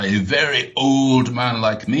A very old man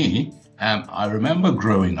like me, I remember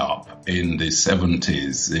growing up in the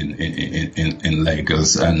 70s in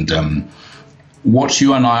Lagos, and what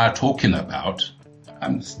you and I are talking about,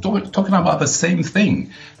 I'm talking about the same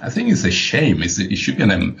thing. I think it's a shame. It should be a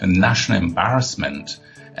national embarrassment,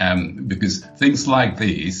 because things like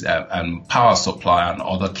these and power supply and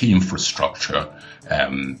other key infrastructure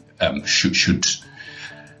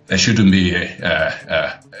there shouldn't be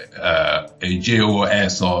a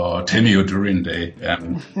JOS or Temi Oduride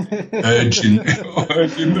urging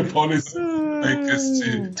the policy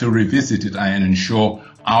makers to revisit it and ensure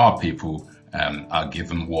our people are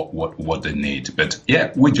given what they need. But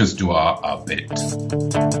yeah, we just do our bit.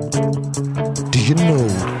 Do you know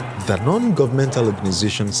that non-governmental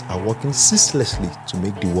organizations are working ceaselessly to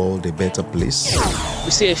make the world a better place?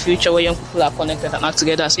 We see a future where young people are connected and act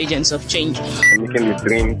together as agents of change. Making the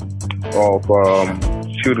dream of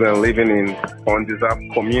children living in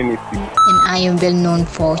undeserved communities. And I am well known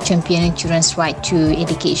for championing children's right to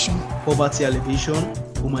education. Poverty alleviation,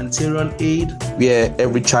 humanitarian aid, where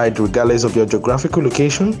every child, regardless of their geographical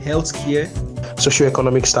location, healthcare,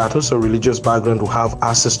 socioeconomic status or religious background, will have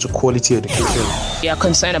access to quality education. We are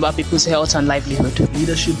concerned about people's health and livelihood.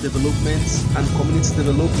 Leadership development and community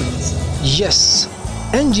development. Yes,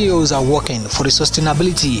 NGOs are working for the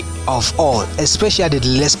sustainability of all, especially the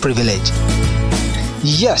less privileged.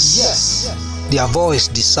 Yes, their voice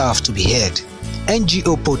deserves to be heard.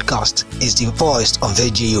 NGO Podcast is the voice of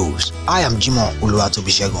NGOs. I am Jimo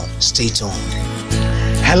Oluwatobishegun. Stay tuned.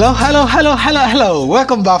 Hello.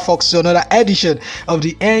 Welcome back, folks, to another edition of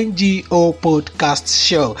the NGO Podcast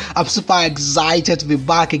Show. I'm super excited to be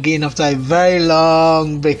back again after a very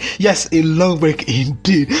long break. Yes, a long break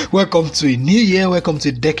indeed. Welcome to a new year. Welcome to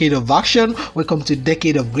a decade of action. Welcome to a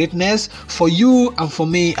decade of greatness for you and for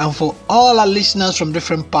me and for all our listeners from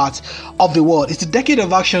different parts of the world. It's a decade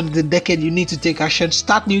of action, the decade you need to take action,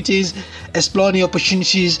 start new things, explore new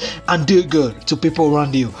opportunities, and do good to people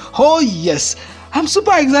around you. Oh, yes. I'm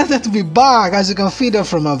super excited to be back, as you can feel that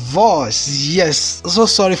from my voice. Yes, so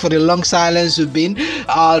sorry for the long silence we've been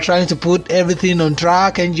trying to put everything on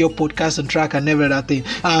track, and your podcast on track and every other thing.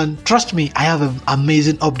 And trust me, I have an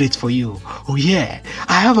amazing update for you. Oh yeah,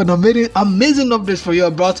 I have an amazing update for you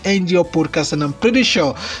about NGO Podcast, and I'm pretty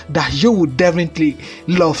sure that you would definitely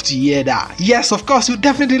love to hear that. Yes, of course, you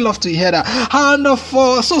definitely love to hear that. And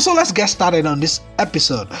so let's get started on this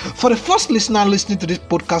episode. For the first listener listening to this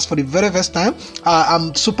podcast for the very first time,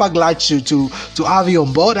 I'm super glad to have you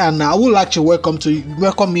on board, and I would like to welcome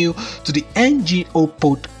you to the NGO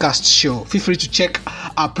Podcast Show. Feel free to check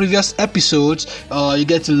our previous episodes. You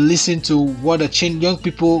get to listen to what the young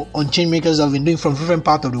people on Changemakers have been doing from different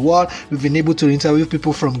parts of the world. We've been able to interview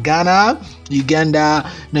people from Ghana, Uganda,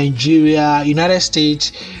 Nigeria, United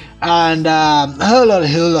States, and a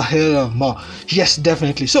lot more. Yes,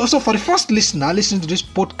 definitely. So for the first listener listening to this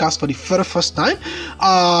podcast for the very first time,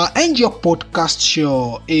 NGO Podcast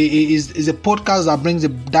Show is a podcast that brings the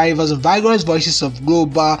diverse and vigorous voices of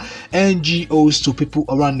global NGOs to people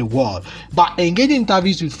around the world by engaging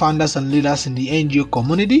interviews with founders and leaders in the NGO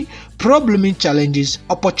community, probleming challenges,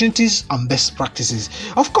 opportunities, and best practices.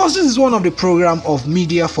 Of course, this is one of the program of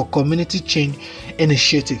Media for Community Change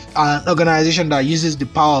Initiative, an organization that uses the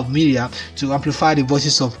power of media to amplify the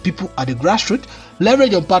voices of people at the grassroots,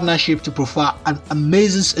 leverage on partnership to provide an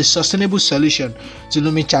amazing, sustainable solution to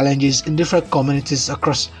looming challenges in different communities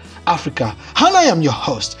across Africa. And I am your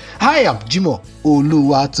host. I am Jimo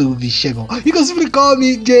Oluwatobishegun. You can simply call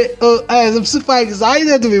me JOS. I'm super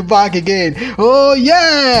excited to be back again. Oh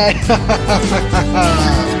yeah!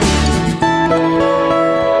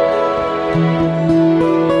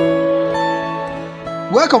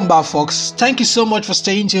 Welcome back, folks. Thank you so much for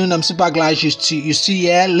staying tuned. I'm super glad you're still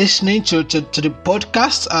here listening to the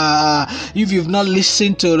podcast. If you've not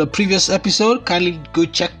listened to the previous episode, kindly go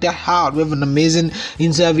check that out. We have an amazing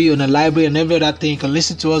interview on the library and every other thing. You can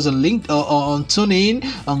listen to us on on TuneIn,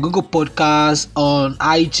 on Google Podcasts, on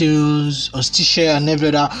iTunes, on Stitcher, and every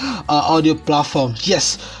other audio platform.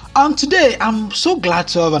 Yes. Today, I'm so glad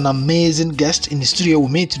to have an amazing guest in the studio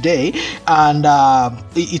with me today, and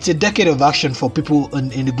it's a decade of action for people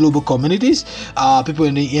in the global communities, people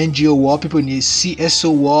in the NGO world, people in the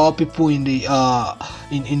CSO world, people in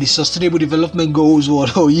the Sustainable Development Goals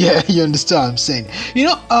world. Oh yeah, you understand what I'm saying? You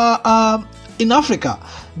know, in Africa,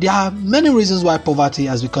 there are many reasons why poverty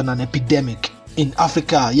has become an epidemic in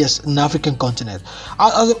Africa, yes, in the African continent.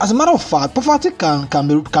 As a matter of fact, poverty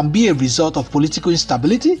can be a result of political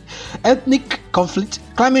instability, ethnic conflict,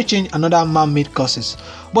 climate change, and other man-made causes.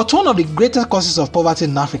 But one of the greatest causes of poverty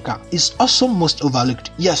in Africa is also most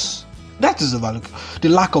overlooked. Yes, that is overlooked. The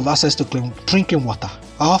lack of access to clean drinking water.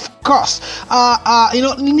 Of course.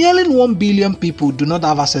 Nearly 1 billion people do not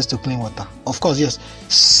have access to clean water. Of course, yes.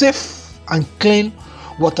 Safe and clean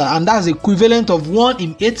water, and that's equivalent of 1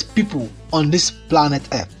 in 8 people on this planet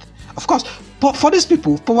Earth. Of course, for these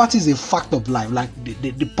people, poverty is a fact of life. Like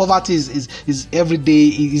the poverty is everyday,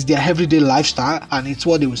 is their everyday lifestyle, and it's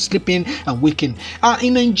what they will sleep in and wake in.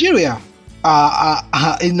 In Nigeria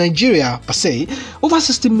per se, over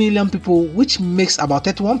 60 million people, which makes about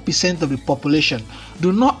 31% of the population,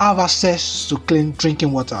 do not have access to clean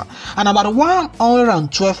drinking water, and about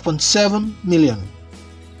 112.7 million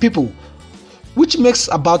people, which makes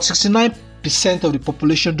about 69% of the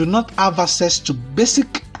population, do not have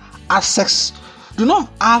basic access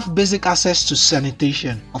to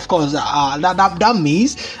sanitation. Of course, that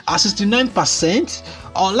means 69%,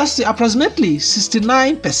 or let's say approximately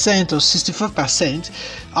 69% or 65%,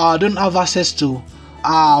 don't have access to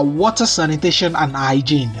water, sanitation and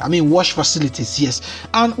hygiene. Wash facilities, yes.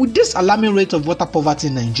 And with this alarming rate of water poverty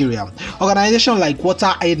in Nigeria, organizations like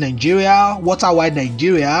Water Aid Nigeria, Water Wide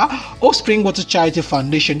Nigeria, Offspring Water Charity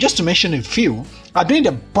Foundation, just to mention a few, are doing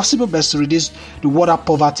the possible best to reduce the water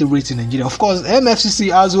poverty rate in Nigeria. Of course,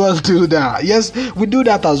 MFCC as well do that. Yes, we do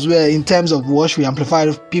that as well in terms of wash. We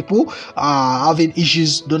amplify people having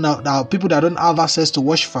issues, people that don't have access to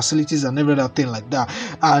wash facilities and every other thing like that.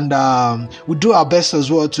 And we do our best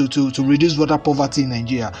as well to reduce water poverty in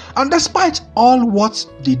Nigeria. And despite all what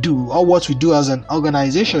they do, or what we do as an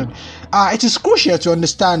organization, it is crucial to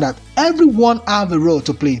understand that everyone has a role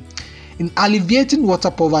to play in alleviating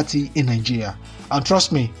water poverty in Nigeria. And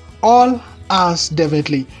trust me, all hands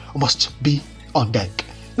definitely must be on deck.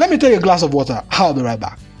 Let me take a glass of water. I'll be right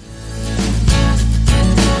back.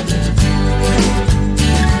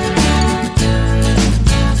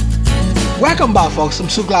 Welcome back, folks. I'm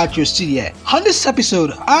so glad you're still here. On this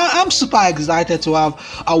episode, I'm super excited to have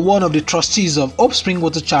one of the trustees of Offspring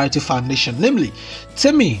Water Charity Foundation, namely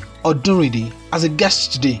Temi Oduride, as a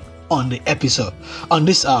guest today on the episode, on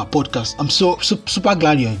this podcast. I'm so super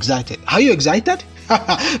glad you're excited. Are you excited?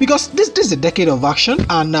 Because this is a decade of action,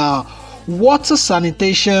 and water,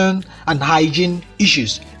 sanitation and hygiene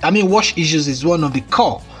issues, wash issues, is one of the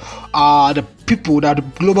core the people that the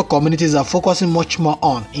global communities are focusing much more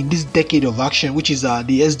on in this decade of action, which is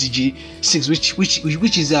the SDG 6,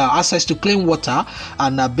 which is access to clean water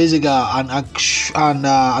and basic and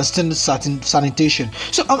standard sanitation.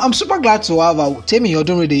 So I'm super glad to have Temi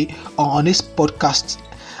Oduride on this podcast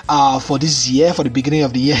for this year, for the beginning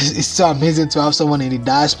of the year. It's so amazing to have someone in the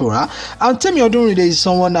diaspora. And Temi Oduride is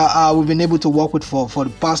someone that we've been able to work with for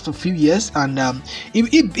the past few years, and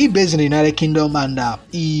he based in the United Kingdom, and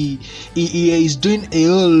he is doing a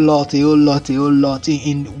whole lot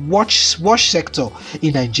in wash sector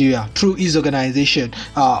in Nigeria through his organization,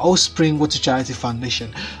 Offspring Water Charity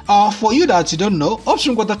Foundation. For you that you don't know,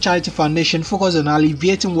 Offspring Water Charity Foundation focuses on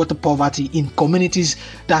alleviating water poverty in communities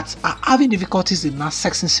that are having difficulties in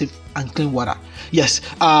accessing safe and clean water. Yes,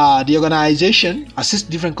 the organization assists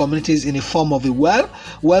different communities in the form of a well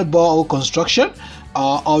borehole construction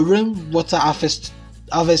or rainwater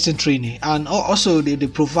harvesting training, and also they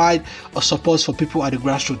provide support for people at the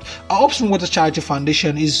grassroots. Offspring Water Charity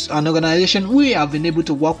Foundation is an organization we have been able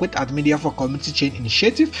to work with at Media for Community Change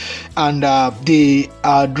Initiative, and they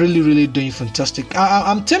are really doing fantastic.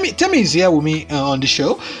 Temi is here with me on the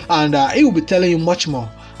show, and he will be telling you much more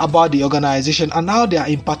about the organization and how they are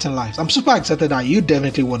impacting lives. I'm super excited that you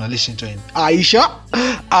definitely want to listen to him. Are you sure?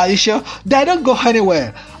 They don't go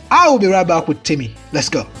anywhere. I will be right back with Temi. Let's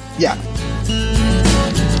go. Yeah.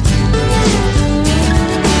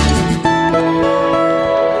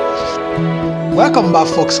 Welcome back,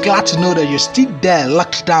 folks. Glad to know that you're still there,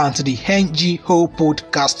 locked down to the NGO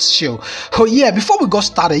podcast show. Oh yeah, before we got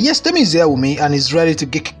started, yes, Temi is here with me and is ready to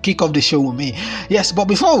kick off the show with me. Yes, but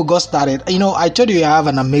before we got started, I told you I have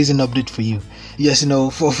an amazing update for you. Yes,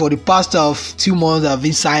 for the past 2 months I've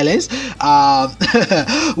been silenced.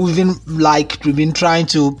 We've been trying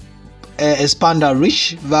to expand our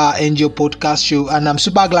reach via NGO podcast show, and I'm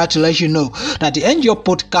super glad to let you know that the NGO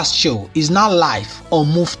podcast show is now live on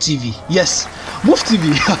Move TV. Yes, Move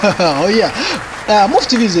TV. Oh yeah, Move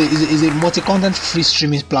TV is a multi-content free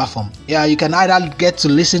streaming platform. Yeah, you can either get to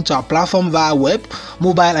listen to our platform via web,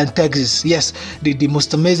 mobile and Texas. Yes, the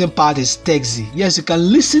most amazing part is Texas. Yes, you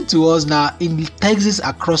can listen to us now in Texas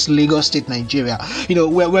across Lagos State, Nigeria.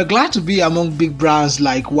 We're glad to be among big brands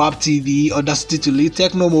like WAP TV, Audacity to Lead,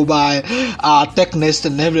 Techno Mobile, TechNest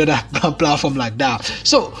and every other platform like that.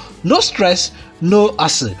 So no stress, no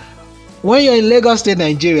hassle. When you're in Lagos State,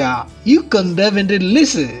 Nigeria, you can definitely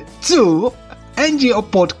listen to NGO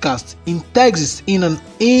podcast in Texas, in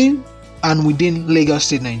and within Lagos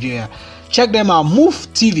State, Nigeria. check them out,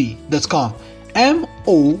 movetv.com,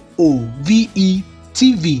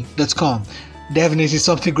 MOOVETV.com. Definitely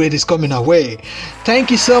something great is coming our way. Thank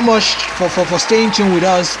you so much for staying tuned with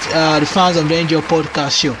us, the fans of the NGO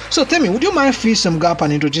podcast show. So Temi, would you mind fill some gap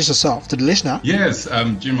and introduce yourself to the listener? Yes,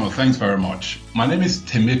 Jimo, thanks very much. My name is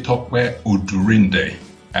Temi Oduride,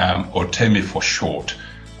 or Temi for short.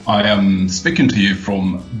 I am speaking to you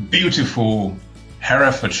from beautiful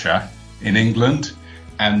Herefordshire in England,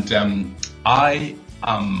 and I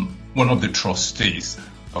am one of the trustees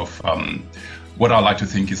of what I like to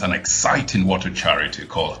think is an exciting water charity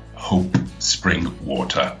called Hope Spring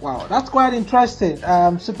Water. Wow, that's quite interesting.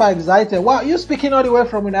 I'm super excited. Wow, you're speaking all the way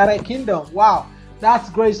from United Kingdom. Wow, that's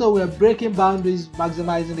great. So we're breaking boundaries,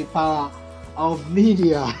 maximizing the power of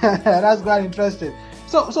media. That's quite interesting.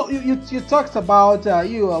 So you talked about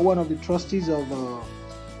you are one of the trustees of the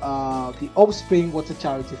Hope Spring Water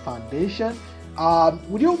Charity Foundation.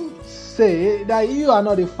 Would you say that you are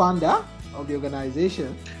not the founder of the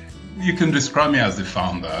organization? You can describe me as the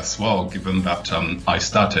founder as well, given that I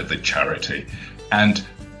started the charity. And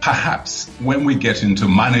perhaps when we get into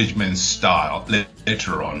management style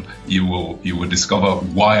later on, you will discover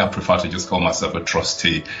why I prefer to just call myself a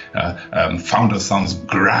trustee. Founder sounds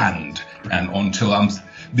grand, and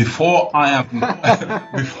before I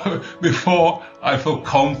feel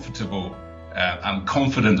comfortable and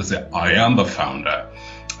confident to say I am the founder,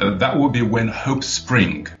 that will be when Hope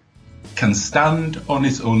Spring can stand on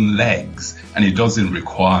its own legs, and it doesn't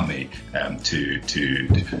require me to do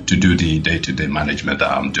the day-to-day management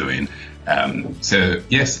that I'm doing. So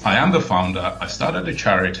yes, I am the founder. I started the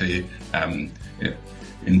charity in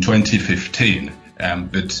 2015,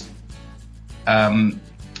 but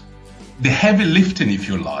the heavy lifting, if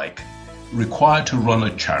you like, required to run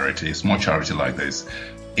a charity, a small charity like this,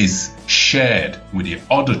 is shared with the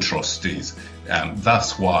other trustees.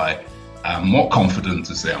 That's why I'm more confident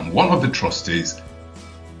to say I'm one of the trustees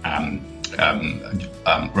rather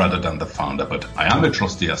than the founder, but I am a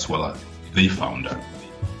trustee as well as the founder.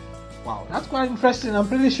 Wow, that's quite interesting. I'm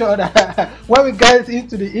pretty sure that when we get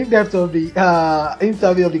into the in-depth of the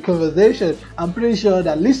interview, of the conversation, I'm pretty sure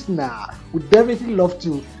that listener would definitely love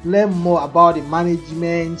to learn more about the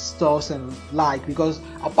management stuff and because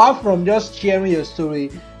apart from just sharing your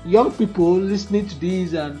story, young people listening to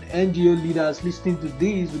this and NGO leaders listening to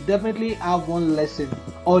this would definitely have one lesson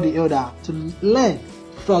or the other to learn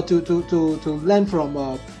to learn from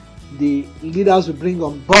the leaders we bring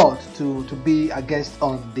on board to be a guest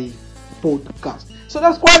on the podcast. So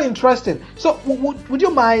that's quite interesting. So would you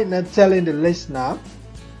mind telling the listener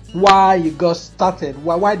why you got started?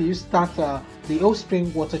 Why did you start the Hope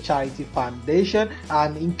Spring Water Charity Foundation?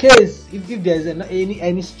 And in case if there's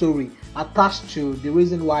any story attached to the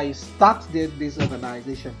reason why you started this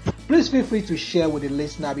organization, please feel free to share with the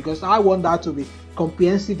listener, because I want that to be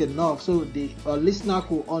comprehensive enough so the listener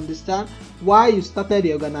could understand why you started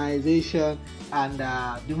the organization and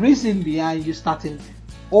the reason behind you starting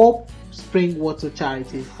Hope Spring Water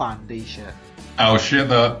Charity Foundation. I'll share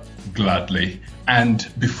that gladly. And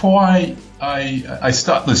before I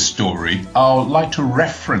start the story, I would like to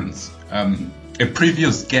reference a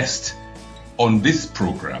previous guest on this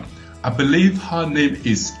program. I believe her name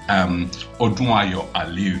is Oduride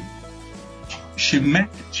Aliu.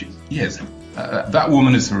 That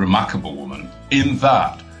woman is a remarkable woman in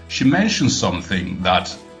that she mentioned something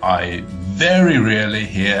that I very rarely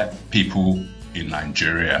hear people in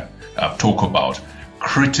Nigeria talk about: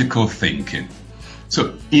 critical thinking.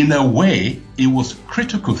 So in a way, it was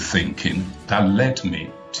critical thinking that led me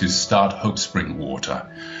to start Hope Spring Water.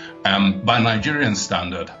 By Nigerian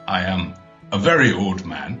standard, I am a very old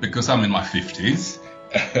man because I'm in my 50s.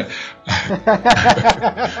 Yeah,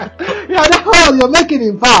 that's all you're making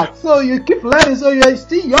in fact. So you keep learning, so you're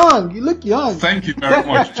still young. You look young. Thank you very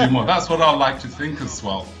much, Jimo. That's what I like to think as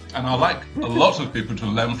well. And I like a lot of people to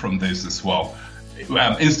learn from this as well.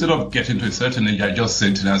 Instead of getting to a certain age, I just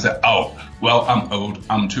sit and say, oh, well, I'm old.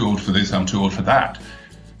 I'm too old for this. I'm too old for that.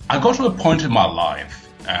 I got to a point in my life,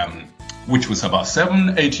 which was about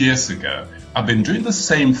 7-8 years ago. I've been doing the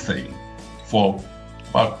same thing for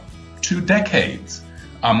about 2 decades.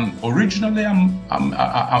 Originally,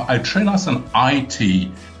 I train as an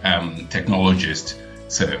IT technologist,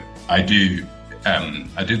 so I did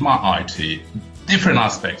my IT, different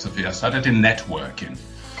aspects of it. I started in networking,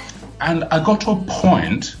 and I got to a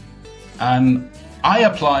point, and I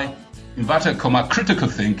apply inverted comma critical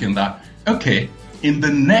thinking that okay, in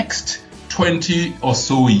the next 20 or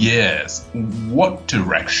so years, what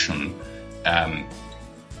direction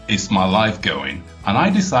is my life going? And I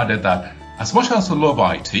decided that as much as I love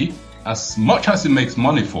IT, as much as it makes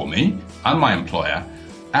money for me and my employer,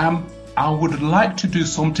 I I would like to do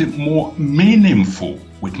something more meaningful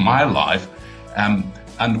with my life.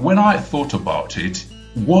 And when I thought about it,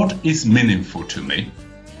 what is meaningful to me?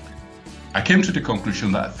 I came to the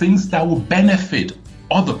conclusion that things that will benefit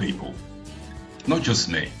other people, not just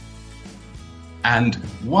me. And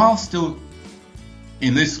while still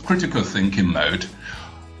in this critical thinking mode,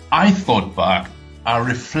 I thought back, I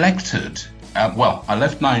reflected. I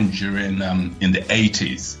left Nigeria in the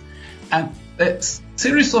 80s, and a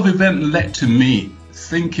series of events led to me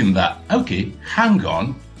thinking that, okay, hang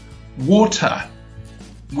on, water.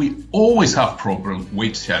 We always have problems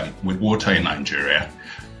with water in Nigeria,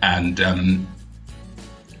 and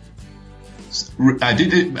I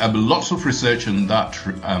did lots of research on that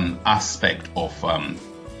aspect of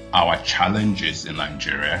our challenges in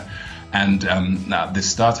Nigeria, and the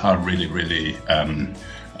start are really, really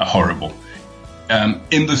horrible.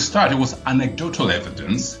 In the start, it was anecdotal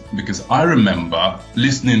evidence, because I remember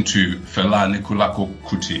listening to Fela Anikulapo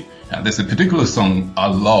Kuti. There's a particular song I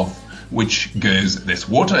love, which goes, "There's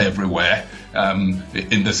water everywhere,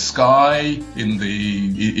 in the sky, in the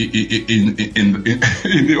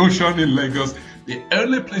ocean in Lagos. The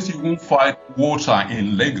only place you won't find water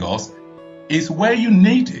in Lagos is where you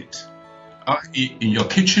need it, in your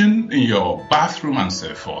kitchen, in your bathroom, and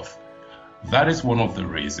so forth." That is one of the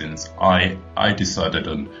reasons I decided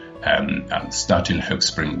on starting Hope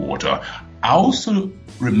Spring Water. I also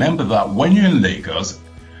remember that when you're in Lagos,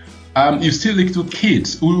 you see little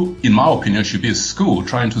kids who, in my opinion, should be at school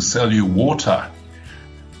trying to sell you water.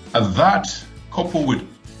 That, coupled with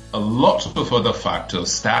a lot of other factors,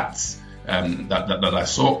 stats that I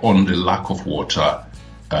saw on the lack of water,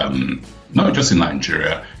 not just in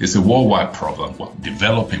Nigeria, it's a worldwide problem, well,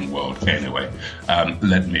 developing world anyway,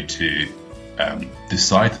 led me to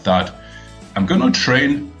decide that I'm going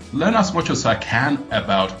to learn as much as I can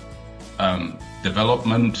about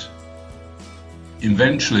development.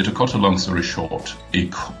 Eventually, to cut a long story short,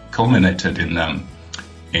 it culminated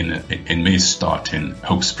in me starting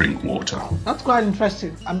Hope Spring Water. That's quite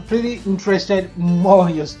interesting. I'm pretty interested more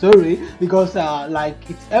in your story, because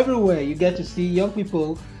it's everywhere. You get to see young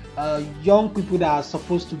people that are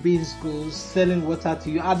supposed to be in school selling water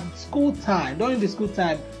to you at school time, during the school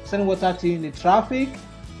time, selling water to you in the traffic.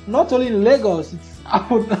 Not only in Lagos, it's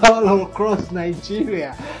out all across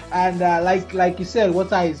Nigeria. And like you said,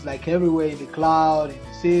 water is like everywhere, in the cloud, in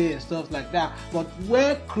the sea, and stuff like that. But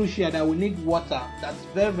where crucial that we need water, that's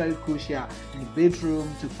very, very crucial, in the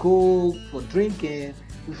bedroom, to cook, for drinking,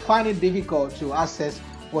 we find it difficult to access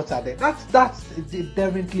water there. That's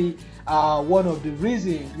definitely one of the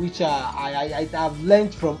reasons which I have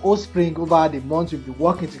learned from Hope Spring over the months we've been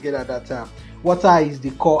working together, that water is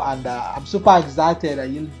the core, and I'm super excited that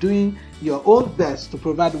you're doing your own best to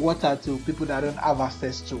provide water to people that don't have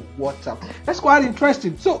access to water. That's quite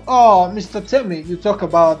interesting. So, Mr. Temi, you talk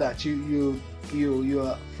about that you're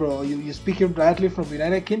speaking directly from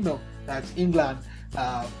United Kingdom, that's England,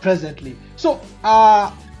 presently. So,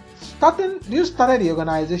 you started the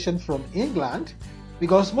organization from England,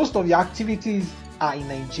 because most of your activities are in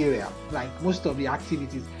Nigeria.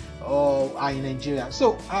 Are in Nigeria.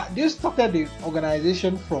 So, do you started the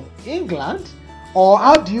organization from England, or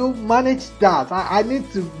how do you manage that? I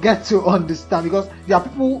need to get to understand, because there are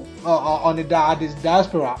people on this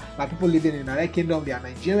diaspora, like people living in the United Kingdom, they are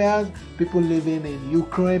Nigerians, people living in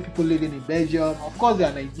Ukraine, people living in Belgium. Of course,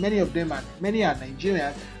 many are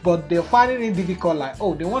Nigerians, but they're finding it difficult. Like,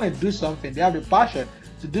 they want to do something, they have the passion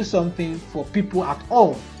to do something for people at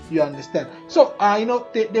home. You understand? So,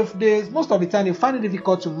 they most of the time they find it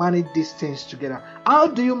difficult to manage these things together. How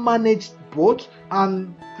do you manage both?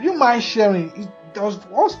 And do you mind sharing? Does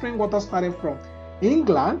Hope Spring Water started from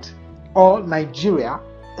England or Nigeria?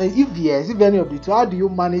 If yes, if any of the two, how do you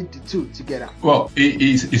manage the two together? Well,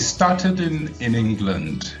 it started in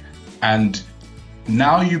England, and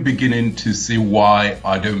now you're beginning to see why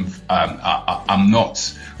I'm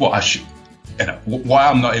not. Well, I should. Why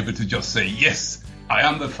I'm not able to just say yes, I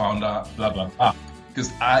am the founder, blah, blah, blah.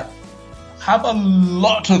 Because I have a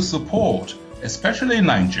lot of support, especially in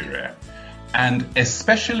Nigeria, and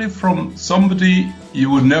especially from somebody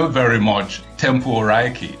you will know very much, Temple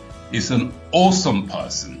Oraiki. Is an awesome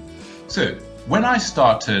person. So when I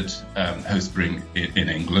started Hope Spring in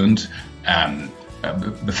England,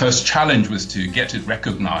 the first challenge was to get it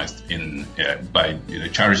recognized by the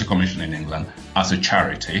Charity Commission in England as a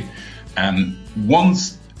charity. And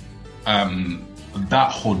once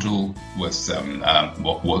that hurdle was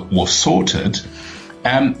sorted,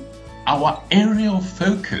 our area of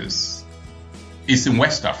focus is in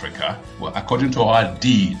West Africa. Well, according to our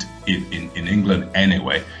deed in England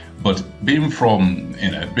anyway. But being from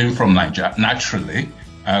Nigeria, naturally,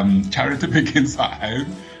 Charity begins at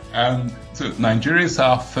home. So Nigeria is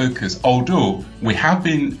our focus, although we have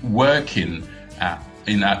been working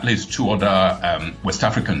in at least 2 other West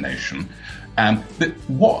African nations.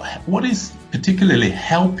 What is particularly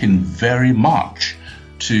helping very much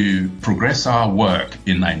to progress our work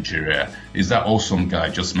in Nigeria is that awesome guy I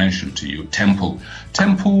just mentioned to you, Temple.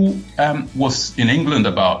 Temple was in England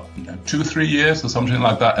about 2-3 years or something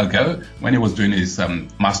like that ago when he was doing his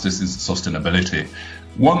master's in sustainability.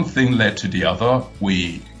 One thing led to the other.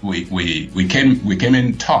 We came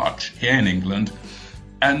in touch here in England,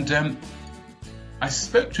 and I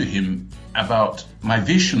spoke to him about my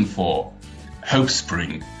vision for Hope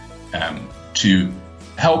Spring to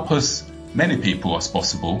help us, many people as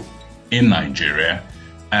possible, in Nigeria.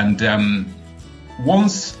 And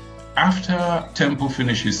once after Temple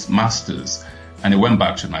finished his master's and he went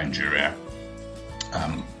back to Nigeria,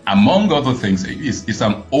 among other things, he's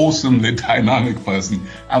an awesomely dynamic person.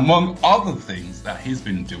 Among other things that he's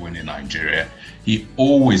been doing in Nigeria, he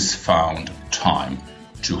always found time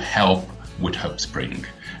to help with Hope Spring.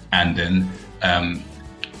 And then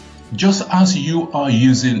just as you are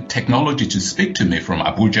using technology to speak to me from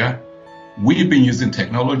Abuja, we've been using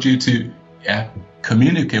technology to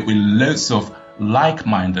communicate with loads of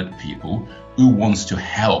like-minded people who wants to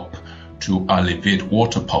help to alleviate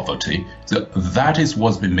water poverty. So that is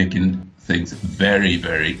what's been making things very,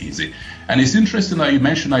 very easy. And it's interesting that you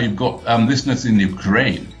mentioned that you've got listeners in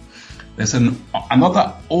Ukraine. There's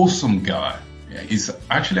another awesome guy. He's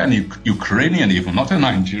actually an Ukrainian, even not a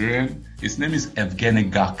Nigerian. His name is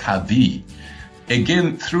Evgeny Garkavi.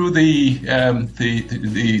 Again, through the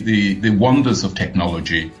wonders of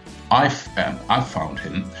technology, I found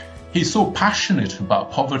him. He's so passionate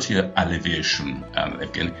about poverty alleviation.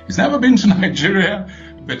 Again, he's never been to Nigeria,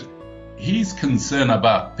 but he's concerned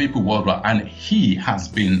about people worldwide, and he has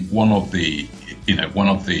been one of the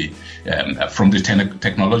from the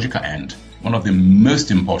technological end, one of the most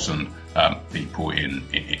important people in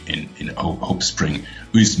Hope Spring,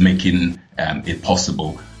 who is making it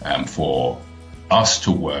possible for us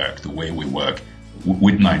to work the way we work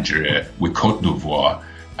with Nigeria, with Côte d'Ivoire,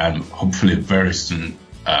 and hopefully very soon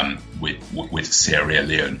with Sierra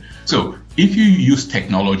Leone. So if you use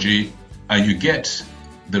technology and you get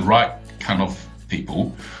the right kind of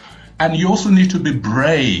people, and you also need to be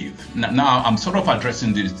brave. Now I'm sort of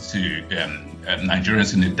addressing this to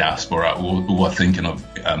Nigerians in the diaspora who are thinking of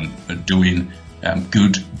doing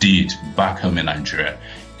good deeds back home in Nigeria.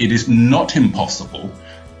 It is not impossible,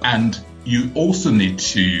 and you also need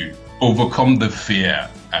to overcome the fear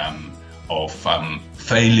of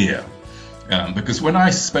failure. Because when I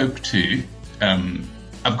spoke to,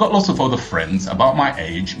 I've got lots of other friends about my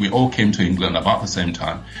age. We all came to England about the same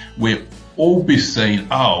time. We'll all be saying,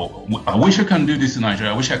 oh, I wish I can do this in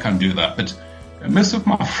Nigeria. I wish I can do that. But most of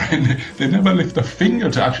my friends, they never lift a finger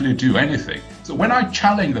to actually do anything. So when I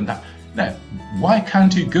challenge them that, no, why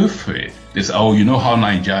can't you go for it? They say, oh, you know how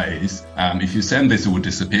Nigeria is. If you send this, it will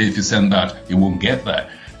disappear. If you send that, it won't get there.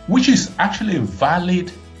 Which is actually a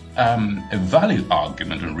valid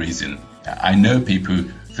argument and reason. I know people,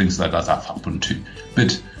 things like that have happened too.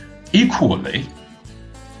 But equally,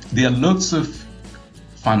 there are lots of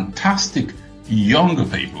fantastic younger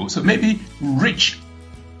people, so maybe rich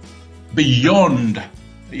beyond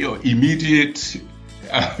your immediate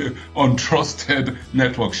untrusted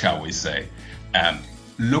network, shall we say.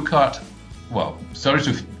 Look at,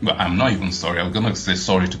 I'm not even sorry. I'm going to say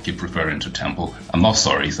sorry to keep referring to Temple. I'm not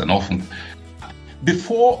sorry. It's an often.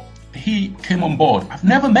 Before he came on board, I've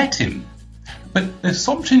never met him. But there's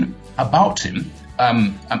something about him.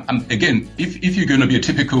 Again, if you're going to be a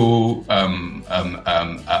typical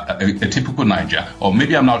typical Niger, or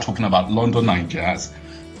maybe I'm now talking about London Nigerians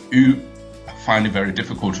who find it very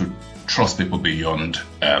difficult to trust people beyond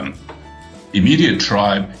immediate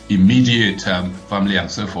tribe, immediate family, and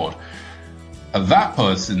so forth. That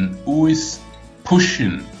person who is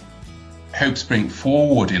pushing Hope Spring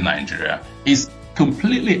forward in Nigeria is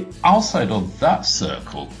completely outside of that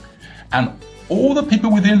circle, and all the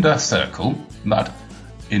people within that circle that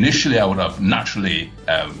initially I would have naturally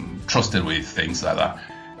trusted with things like that,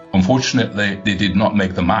 unfortunately, they did not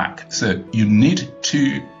make the mark. So you need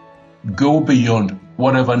to go beyond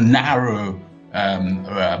whatever narrow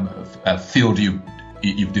field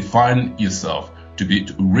you've defined yourself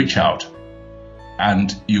to reach out.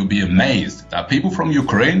 And you'll be amazed that people from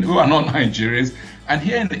Ukraine who are not Nigerians, and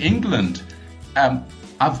here in England,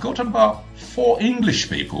 I've got about 4 English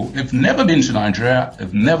people. They've never been to Nigeria,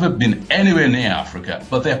 they've never been anywhere near Africa,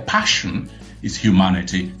 but their passion is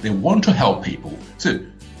humanity. They want to help people. So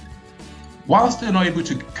whilst they're not able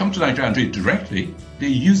to come to Nigeria and do it directly, they're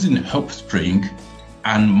using Hope Spring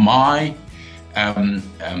and my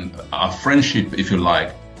our friendship, if you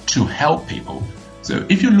like, to help people. So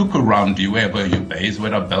if you look around you, wherever you're based,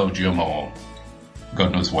 whether Belgium or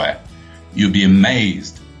God knows where, you'll be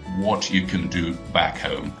amazed what you can do back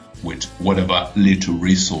home with whatever little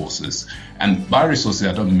resources. And by resources,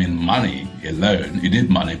 I don't mean money alone. You need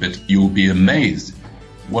money, but you'll be amazed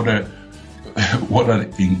what are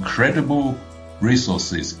incredible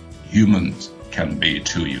resources humans can be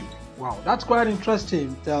to you. Wow, that's quite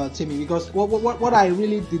interesting, Temi, because what I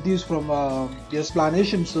really deduce from the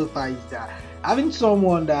explanation so far is that having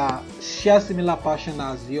someone that shares similar passion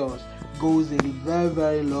as yours goes a very,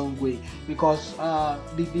 very long way, because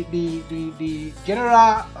the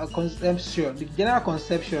general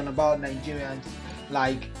conception about Nigerians,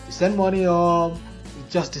 like, you send money home, you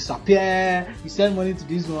just disappear, you send money to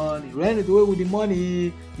this one, you run it away with the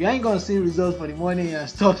money, you ain't gonna see results for the money and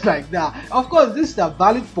stuff like that. Of course, this is a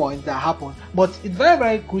valid point that happen, but it's very,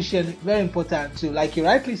 very crucial, very important too. Like you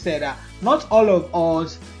rightly said, that not all of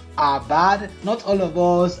us are bad, not all of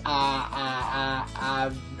us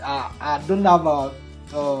don't have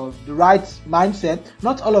the right mindset,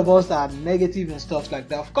 not all of us are negative and stuff like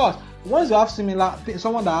that. Of course, once you have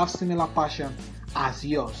someone that has similar passion as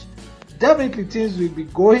yours, definitely things will be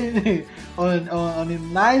going on a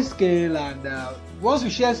nice scale, and once you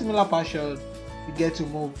share similar passion, you get to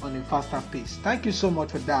move on a faster pace. Thank you so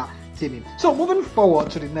much for that, Temi. So moving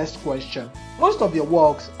forward to the next question, most of your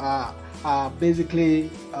works are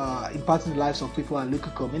basically impacting the lives of people and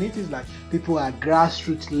local communities, like people at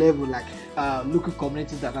grassroots level, like local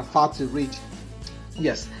communities that are far to reach.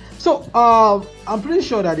 Yes. So I'm pretty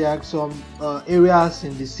sure that there are some areas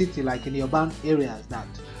in the city, like in the urban areas, that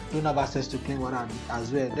don't have access to clean water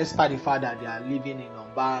as well, despite the fact that they are living in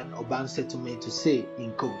urban settlement, to say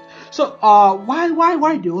in code. So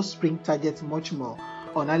why the Offspring target much more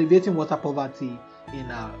on alleviating water poverty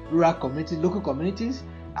in rural communities, local communities,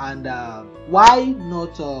 and why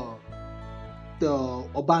not the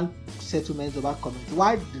urban settlements, urban communities?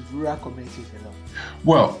 Why the rural communities alone?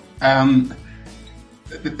 Well,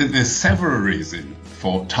 there's several reasons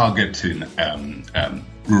for targeting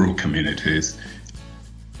rural communities.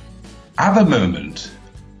 At the moment,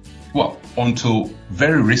 well, until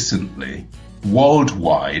very recently,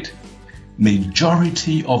 worldwide,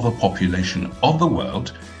 majority of the population of the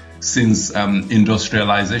world, since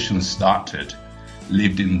industrialization started,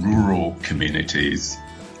 lived in rural communities,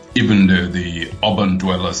 even though the urban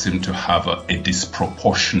dwellers seem to have a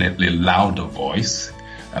disproportionately louder voice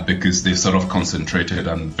because they're sort of concentrated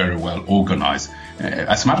and very well organized.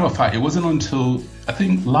 As a matter of fact, it wasn't until, I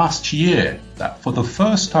think, last year that for the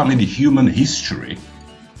first time in human history,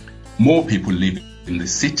 more people live in the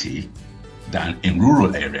city than in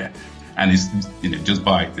rural area. And it's just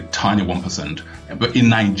by a tiny 1%. But in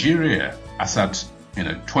Nigeria, as at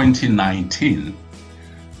 2019,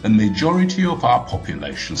 the majority of our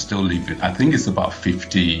population still live in, I think it's about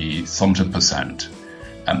 50-something%,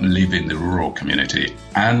 live in the rural community,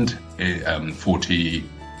 and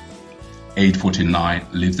 49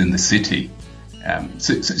 lives in the city.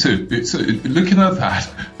 So looking at that,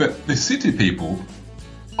 but the city people,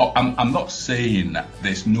 I'm not saying that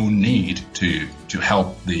there's no need to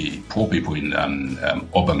help the poor people in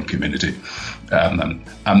urban community.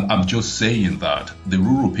 I'm just saying that the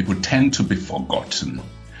rural people tend to be forgotten,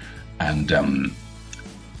 and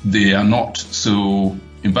they are not so,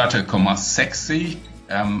 inverted commas, sexy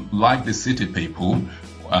like the city people,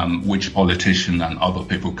 which politicians and other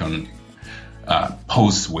people can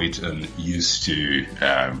pose with and use to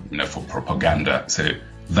for propaganda. So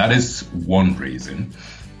that is one reason.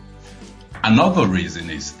 Another reason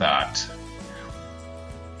is that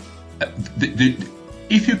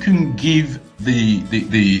if you can give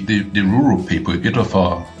the rural people a bit of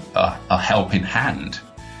a helping hand,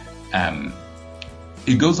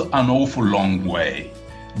 it goes an awful long way.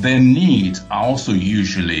 Their needs are also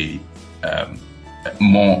usually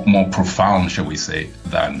more profound, shall we say,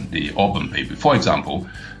 than the urban people. For example,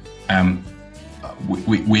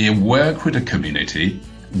 we work with a community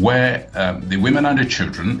where the women and the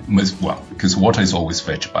children because water is always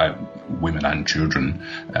fetched by women and children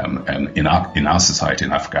in our society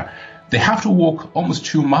in Africa, they have to walk almost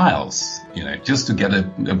 2 miles, just to get a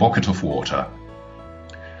bucket of water.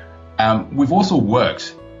 We've also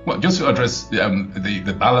worked, just to address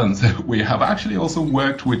the balance, we have actually also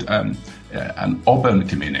worked with an urban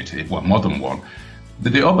community, more than one.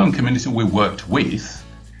 The urban community we worked with,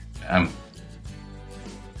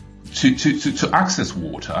 to access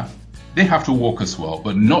water, they have to walk as well,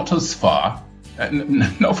 but not as far,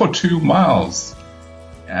 not for 2 miles.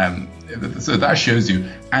 So that shows you.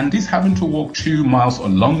 And this having to walk 2 miles or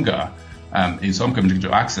longer in some communities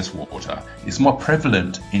to access water is more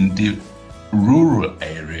prevalent in the rural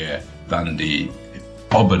area than the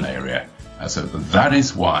urban area. So that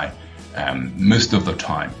is why most of the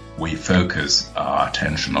time we focus our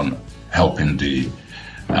attention on helping the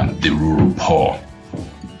rural poor.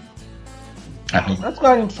 That's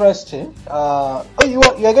quite interesting. You are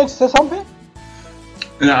going to say something?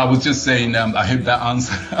 No, I was just saying, I hope that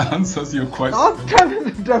answers your question. Oh,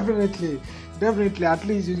 definitely. At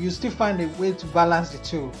least you still find a way to balance the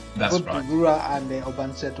two. That's both right. the rural and the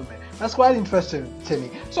urban settlement. That's quite interesting,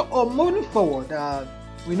 Temi. So, moving forward,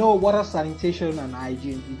 we know water sanitation and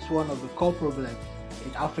hygiene is one of the core problems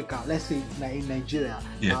in Africa. Let's say in Nigeria.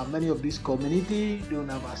 Yeah. Many of these communities don't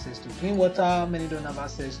have access to clean water. Many don't have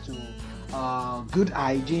access to good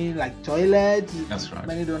hygiene, like toilets. That's right.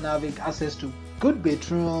 Many don't have access to good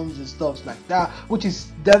bedrooms and stuff like that, which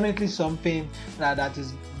is definitely something that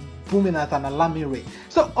is booming at an alarming rate.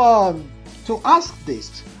 So, to ask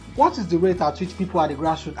this, what is the rate at which people at the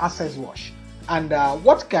grassroots access wash, and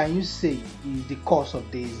what can you say is the cause of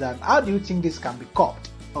this, and how do you think this can be curbed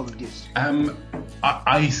or reduced?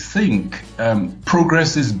 I think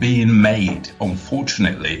progress is being made,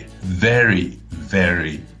 unfortunately, very,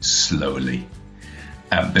 very slowly,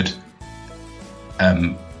 but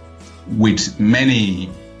with many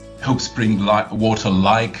Hope Spring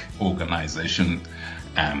Water-like organizations,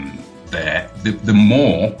 the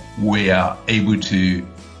more we are able to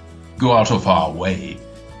go out of our way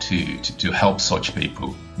to help such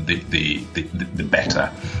people, the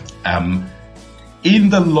better. In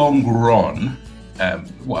the long run,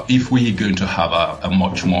 if we're going to have a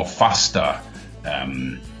much more faster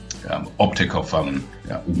uptake of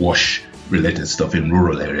wash-related stuff in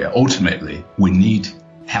rural area, ultimately we need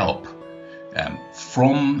help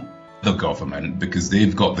from the government, because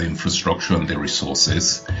they've got the infrastructure and the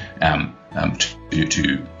resources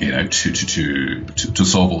to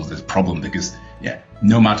solve all this problem. Because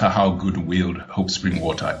no matter how good-willed Hope Spring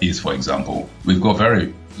Water is, for example, we've got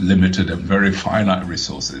very limited and very finite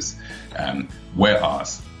resources,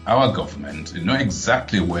 whereas our government know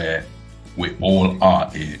exactly where we all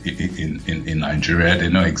are in Nigeria. They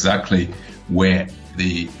know exactly where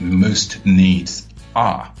the most needs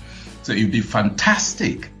are. So it would be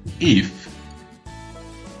fantastic if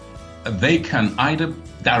they can either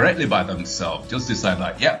directly by themselves just decide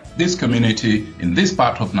like, this community in this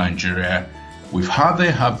part of Nigeria, we've had they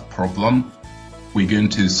have problem, we're going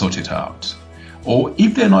to sort it out. Or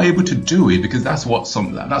if they're not able to do it, because that's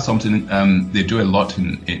something they do a lot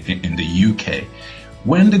in the UK.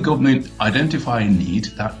 When the government identify a need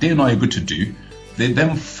that they're not able to do, they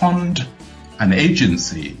then fund an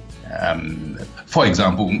agency. For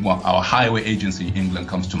example, our highway agency in England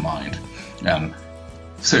comes to mind.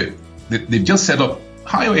 So they've just set up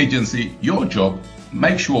highway agency. Your job,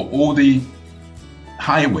 make sure all the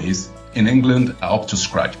highways in England are up to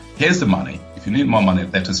scratch. Here's the money. If you need more money,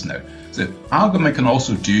 let us know. So our government can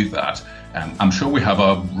also do that. I'm sure we have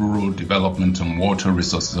our rural development and water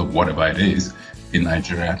resources or whatever it is in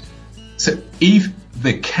Nigeria. So if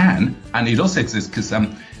they can, and it also exists because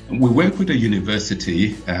we work with a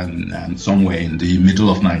university somewhere in the middle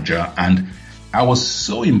of Nigeria, and I was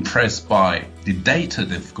so impressed by the data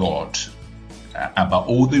they've got about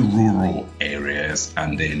all the rural areas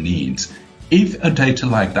and their needs. If a data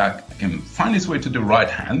like that can find its way to the right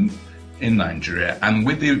hand in Nigeria, and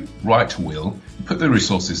with the right will, put the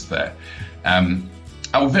resources there,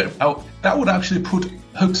 that would actually put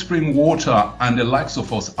Hope Spring Water and the likes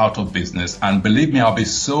of us out of business. And believe me, I'll be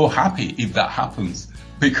so happy if that happens,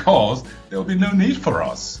 because there will be no need for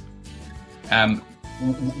us,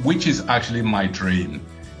 which is actually my dream,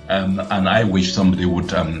 and I wish somebody would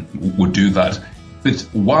do that. But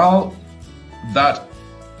while that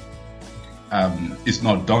is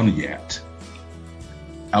not done yet,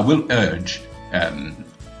 I will urge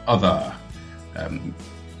other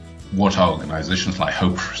water organizations like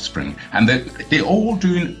Hope Spring, and they're all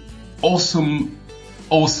doing awesome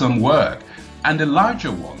work, and the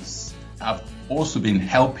larger ones have also been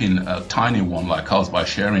helping a tiny one like us by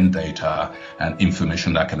sharing data and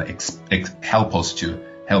information that can help us to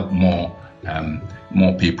help more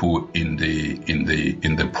people in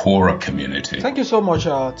the poorer community. Thank you so much,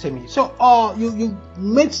 Temi. So you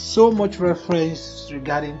made so much reference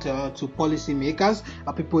regarding to policy makers,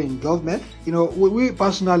 people in government. You know, we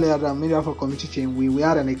personally at the Media for Community Chain, we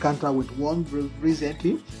had an encounter with one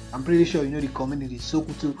recently. I'm pretty sure you know the community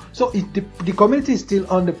Sokutu. So the community is still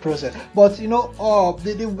on the process, but you know,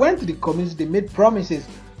 they went to the community, they made promises,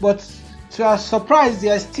 but to our surprise, they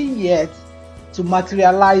are still yet to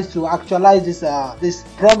materialize, to actualize these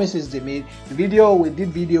promises they made. We did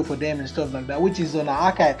video for them and stuff like that, which is on our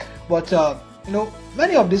archive. But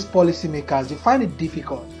many of these policymakers, they find it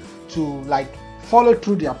difficult to follow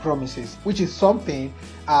through their promises, which is something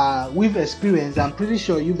we've experienced. I'm pretty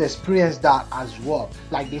sure you've experienced that as well.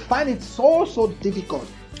 They find it so difficult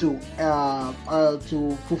to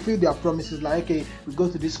fulfill their promises. Okay, we go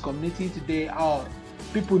to this community today.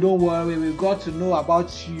 People, don't worry, we got to know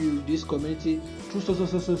about you, this community, through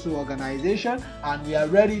so organization, and we are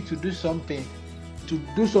ready to do something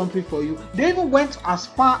for you. They even went as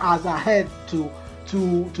far as ahead to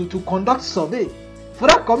conduct survey for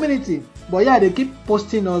that community. But yeah, they keep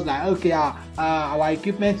posting us okay, our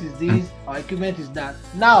equipment is this, our equipment is that.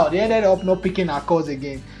 Now they ended up not picking our calls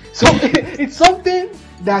again. So it's something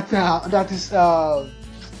that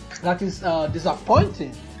is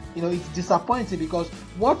disappointing. It's disappointing because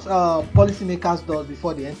what policymakers does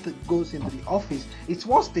before they goes into the office, it's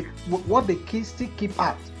what they still keep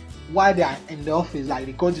at while they are in the office.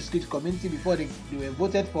 They go to the community before they were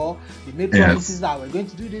voted for. They made promises that we're going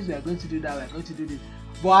to do this, we're going to do that, we're going to do this.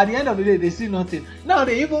 But at the end of the day, they see nothing. Now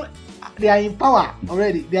they are in power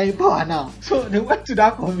already. They are in power now. So they went to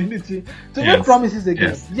that community to make promises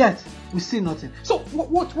again. Yet we see nothing. So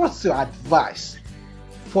what's your advice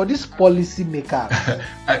for this policy maker?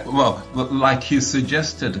 Well, like you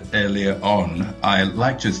suggested earlier on, I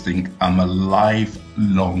like to think I'm a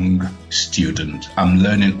lifelong student. I'm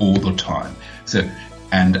learning all the time.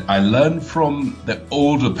 And I learn from the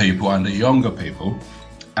older people and the younger people.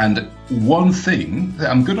 And one thing,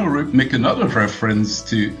 I'm going to make another reference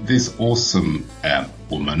to this awesome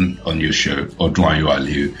woman on your show,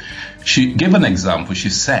 Oduride. She gave an example. She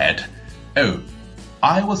said,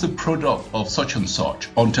 I was a product of such and such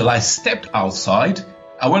until I stepped outside.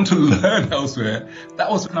 I went to learn elsewhere. That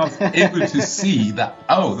was when I was able to see that,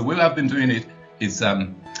 the way I've been doing it is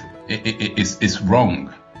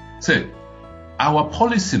wrong. So our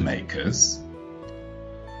policymakers,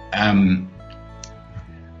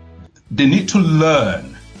 they need to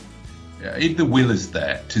learn, if the will is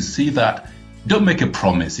there, to see that don't make a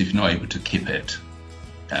promise if you're not able to keep it.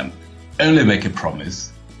 Only make a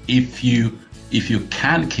promise if you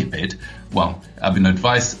can keep it. Well, I've been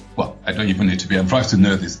advised, I don't even need to be advised to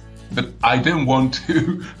know this, but I don't want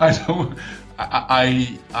to, I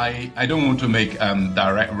don't want to make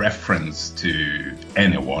direct reference to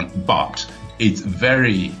anyone, but it's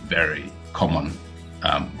very, very common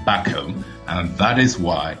back home, and that is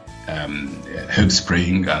why Hope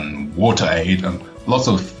Spring and Water Aid and lots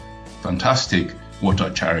of fantastic water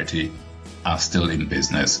charity are still in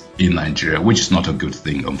business in Nigeria, which is not a good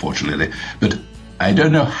thing, unfortunately. But I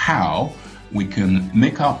don't know how we can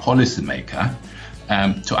make our policymaker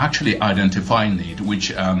to actually identify need,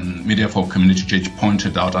 which Media for Community Change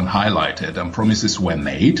pointed out and highlighted, and promises were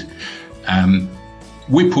made.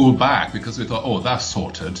 We pulled back because we thought, that's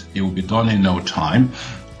sorted. It will be done in no time.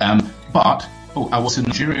 But I was in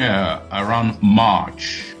Nigeria around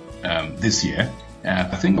March this year. I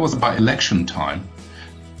think it was about election time,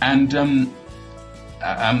 and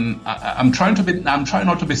I'm trying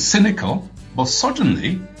not to be cynical, but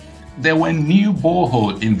suddenly there were new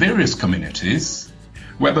boreholes in various communities,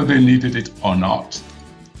 whether they needed it or not.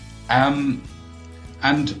 And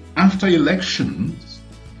after elections,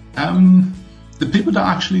 the people that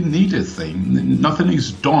actually need a thing, nothing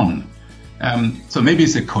is done. So maybe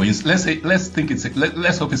it's a coincidence.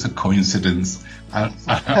 Let's hope it's a coincidence.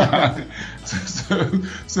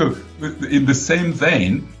 So in the same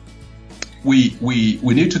vein, we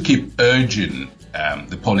need to keep urging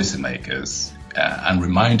the policymakers and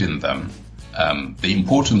reminding them the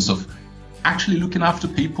importance of actually looking after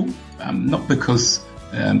people, not because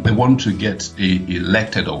they want to get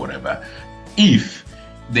elected or whatever. If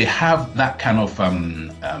they have that kind of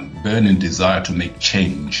burning desire to make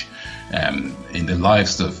change in the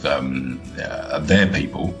lives of their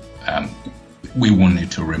people, we will need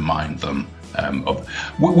to remind them of,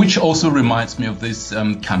 which also reminds me of this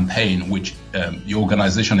campaign which the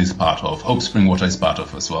organization is part of, Hope Spring Water is part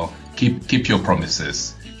of as well. Keep your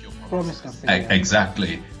promises. Promise campaign.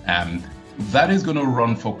 Exactly. That is going to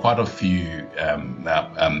run for quite a few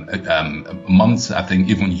months, I think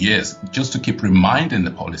even years, just to keep reminding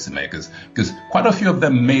the policymakers, because quite a few of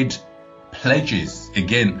them made pledges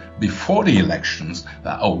again before the elections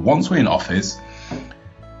that once we're in office,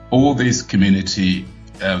 all these community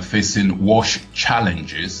facing wash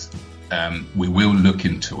challenges, we will look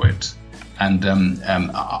into it, and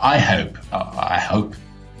I hope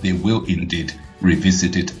they will indeed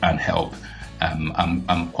revisit it and help.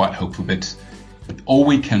 I'm quite hopeful, but all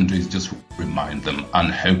we can do is just remind them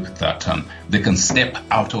and hope that they can step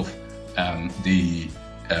out of the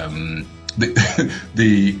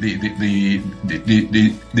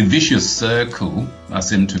vicious circle that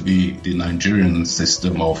seemed to be the Nigerian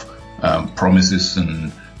system of promises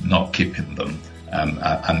and not keeping them,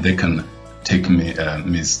 and they can take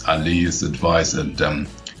Ms. Ali's advice and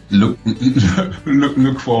look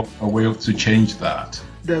for a way to change that.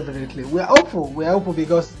 Definitely, we're hopeful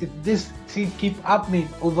because if this thing keep happening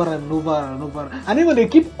over and over and over, and even they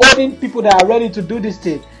keep holding people that are ready to do this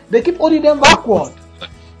thing, they keep holding them backward.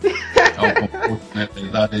 Unfortunately,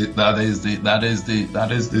 that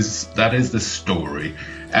is the story.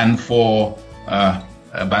 And for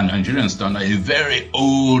by Nigerian standard, a very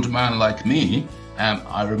old man like me,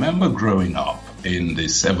 I remember growing up in the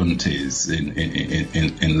 70s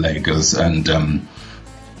in Lagos, and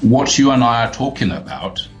what you and I are talking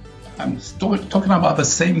about, I'm talking about the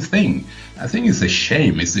same thing. I think it's a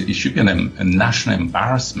shame. It should be a national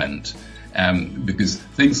embarrassment. Because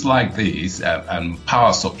things like these and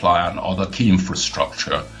power supply and other key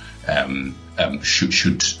infrastructure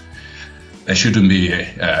shouldn't be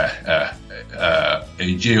a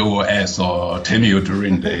JOS or Temi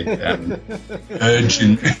Oduride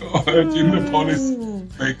urging the policy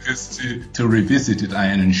makers to revisit it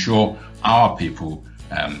and ensure our people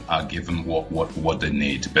are given what they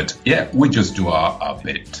need. But yeah, we just do our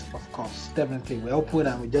bit. Of course, definitely. We're open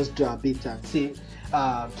and we just do our bit and see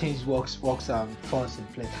change works and falls in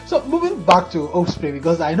place. So moving back to Offspring,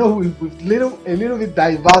 because I know we've a little bit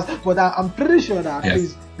diverse, but I'm pretty sure that at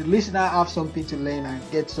least the listener have something to learn and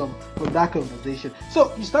get some from that conversation.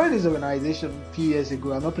 So you started this organization a few years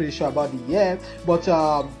ago. I'm not pretty sure about the year, but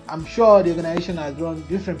I'm sure the organization has run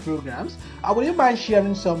different programs. Would you mind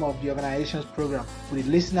sharing some of the organization's program with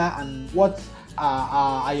the listener and what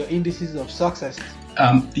are your indices of success?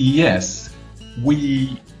 Yes,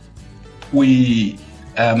 you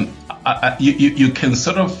can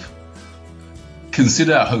sort of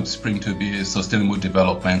consider Hope Spring to be a Sustainable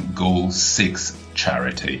Development Goal 6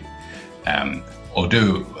 charity.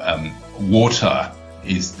 Although water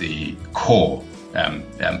is the core,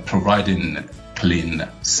 providing clean,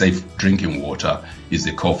 safe drinking water is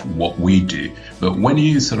the core of what we do. But when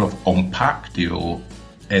you sort of unpack the whole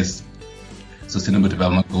as Sustainable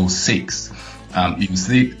Development Goal 6, you can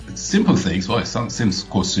see simple things. Well, it seems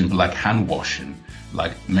quite simple, like hand washing,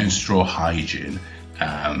 like menstrual hygiene,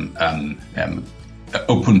 open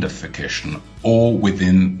defecation, all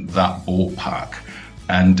within that ballpark.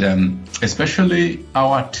 And especially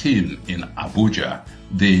our team in Abuja,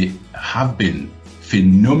 they have been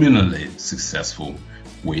phenomenally successful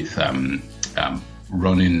with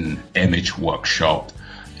running MH workshop,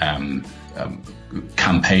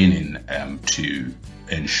 campaigning to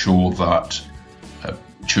ensure that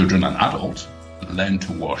children and adults learn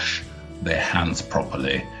to wash their hands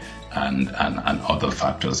properly and other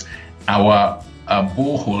factors. Our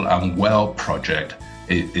borehole and well project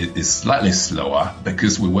is slightly slower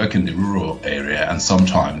because we work in the rural area, and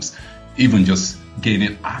sometimes even just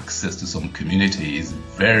gaining access to some community is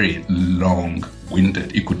very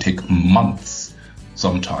long-winded. It could take months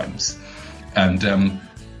sometimes. And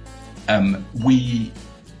we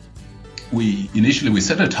initially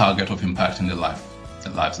set a target of impacting the lives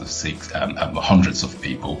of hundreds of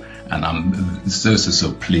people, and I'm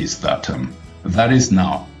so pleased that that is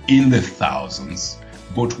now in the thousands,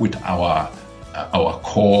 both with our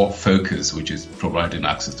core focus, which is providing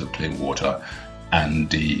access to clean water, and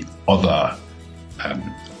the other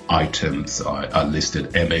items are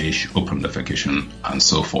listed: MH, open defecation, and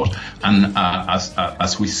so forth. And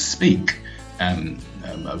as we speak,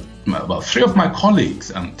 about 3 of my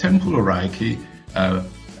colleagues, Temple Oraiki,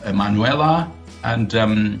 Emanuela, and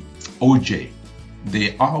OJ,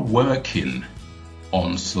 they are working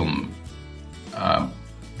on some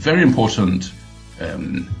very important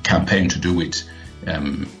campaign to do with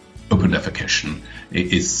open defecation.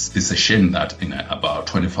 It's a shame that about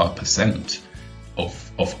 25%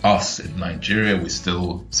 of us in Nigeria, we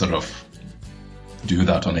still sort of do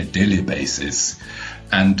that on a daily basis.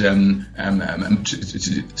 And to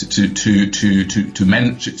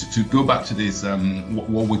go back to this,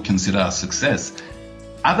 what we consider a success.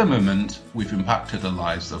 At the moment, we've impacted the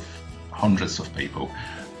lives of hundreds of people.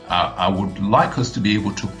 I would like us to be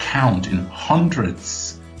able to count in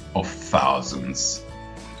hundreds of thousands.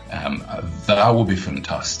 That would be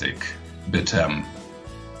fantastic. But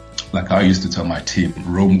like I used to tell my team,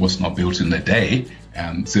 Rome was not built in a day.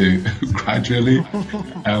 So gradually,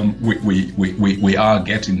 we are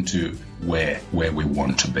getting to where we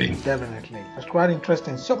want to be. Definitely. That's quite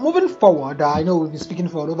interesting. So moving forward, I know we've been speaking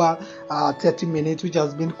for over 30 minutes, which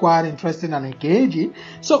has been quite interesting and engaging.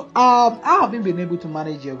 So how have you been able to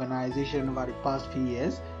manage the organization over the past few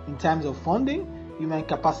years? in terms of funding, human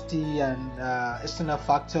capacity, and external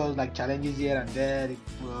factors like challenges here and there,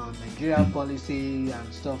 Nigerian policy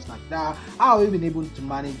and stuff like that. How have we been able to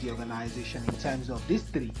manage the organization in terms of these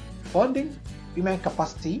three: funding, human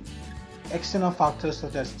capacity, external factors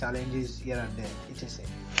such as challenges here and there, etc.?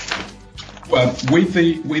 Well,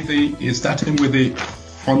 starting with the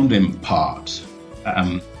funding part,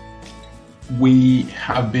 we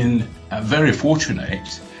have been very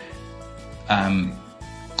fortunate.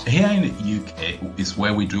 Here in the UK is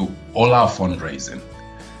where we do all our fundraising.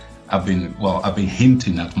 I've been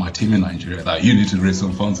hinting at my team in Nigeria that you need to raise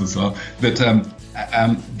some funds as well. But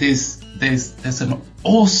there's an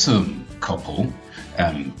awesome couple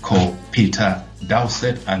called Peter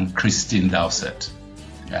Dowsett and Christine Dowsett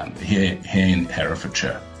here in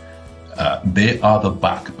Herefordshire. They are the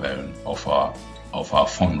backbone of our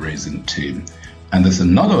fundraising team. And there's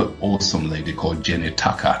another awesome lady called Jenny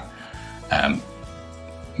Tucker.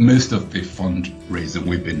 Most of the fundraising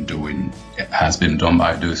we've been doing has been done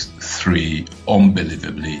by those three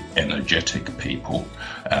unbelievably energetic people,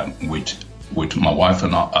 with my wife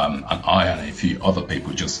and I and a few other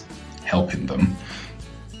people just helping them.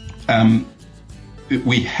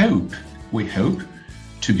 We hope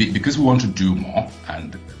to be, because we want to do more,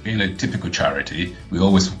 and being a typical charity, we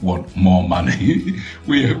always want more money.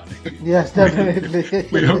 Yes, definitely.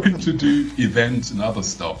 We're hoping to do events and other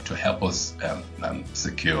stuff to help us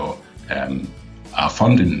secure our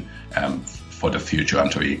funding for the future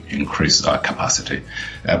and to increase our capacity.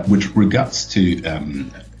 With regards to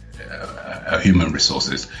human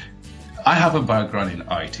resources, I have a background in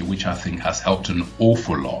IT, which I think has helped an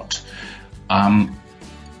awful lot.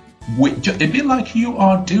 A bit like you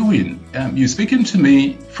are doing. You're speaking to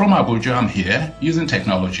me from Abuja. I'm here using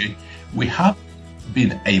technology. We have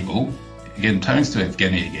been able, again, thanks to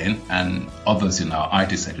Evgeny again and others in our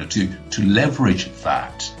IT sector, to leverage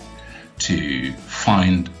that to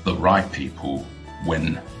find the right people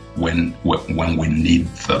when we need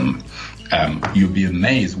them. You'll be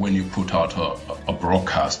amazed when you put out a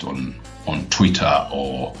broadcast on Twitter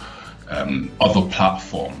or other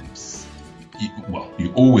platforms.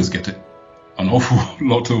 You always get an awful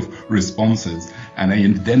lot of responses, and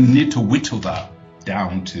you then need to whittle that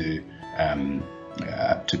down to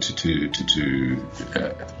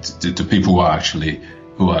people who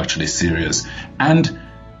are actually serious. And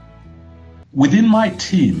within my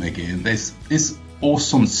team, again, there's this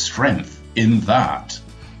awesome strength in that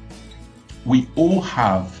we all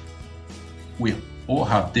have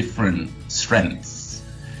different strengths.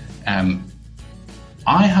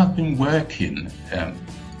 I have been working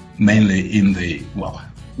mainly in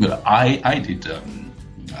I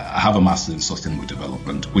have a master's in sustainable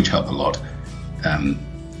development, which helped a lot.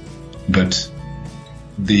 But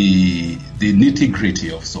the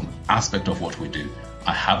nitty-gritty of some aspect of what we do,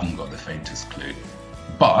 I haven't got the faintest clue.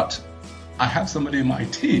 But I have somebody in my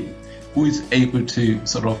team who is able to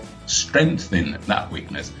sort of strengthen that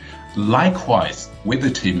weakness. Likewise, with the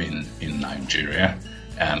team in Nigeria,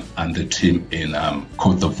 and the team in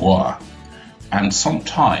Côte d'Ivoire, and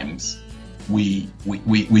sometimes we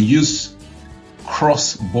use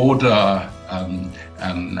cross-border,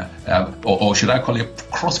 or should I call it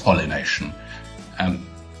cross-pollination,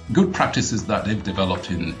 good practices that they've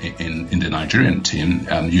developed in the Nigerian team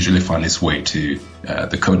usually find its way to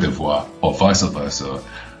the Côte d'Ivoire, or vice versa,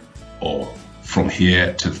 or from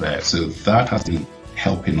here to there. So that has been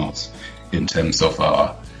helping us in terms of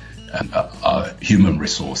our human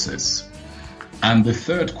resources. And the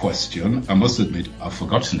third question, I must admit, I've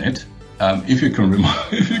forgotten it. If you can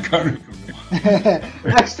remember.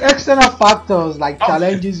 External factors like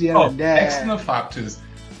challenges here and there. External factors.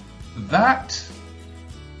 That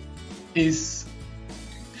is,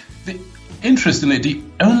 interestingly, the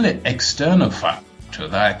only external factor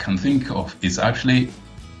that I can think of is actually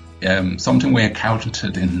something we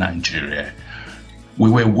encountered in Nigeria. We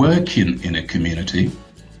were working in a community,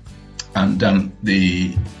 and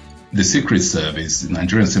the Secret Service, the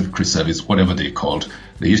Nigerian Secret Service, whatever they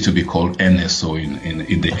used to be called NSO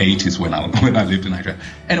in the 80s when I lived in Nigeria.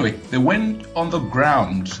 Anyway, they went on the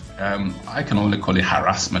ground. I can only call it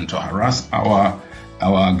harassment, to harass our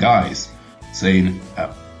guys, saying,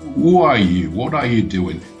 "Who are you? What are you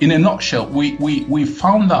doing?" In a nutshell, we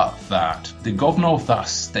found out that the governor of that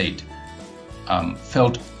state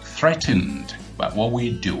felt threatened by what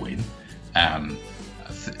we're doing, and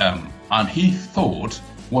he thought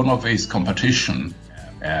one of his competition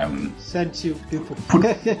sent you people.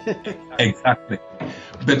 Exactly.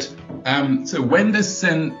 But so when they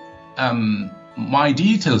sent my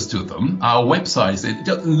details to them, our website said,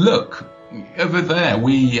 "Just look over there,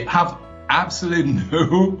 we have absolutely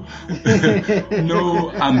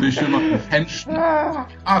no ambition or intention.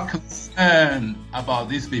 Are concerned about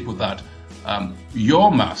these people that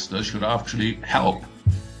your master should actually help.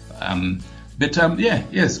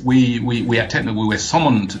 Yes, we attended. We were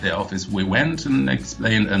summoned to their office. We went and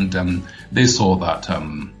explained, and they saw that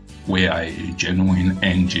we are a genuine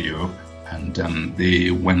NGO, and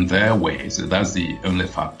they went their way. So that's the only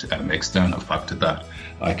external factor that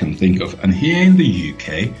I can think of. And here in the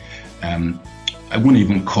UK, I wouldn't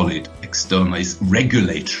even call it external. It's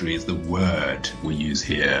regulatory is the word we use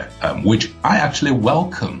here, which I actually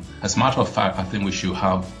welcome. As a matter of fact, I think we should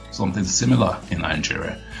have something similar in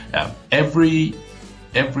Nigeria. Every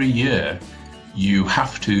year, you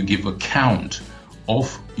have to give account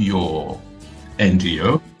of your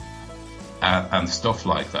NGO and stuff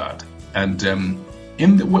like that. And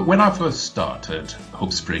when I first started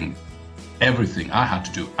Hope Spring, I had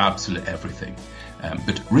to do absolutely everything.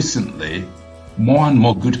 But recently, more and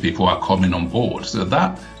more good people are coming on board. So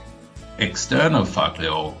that external factor,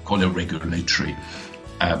 or call it regulatory,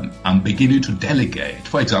 I'm beginning to delegate.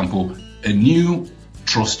 For example, a new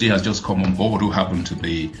trustee has just come on board who happened to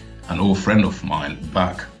be an old friend of mine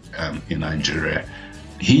back in Nigeria.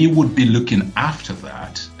 He would be looking after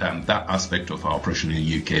that aspect of our operation in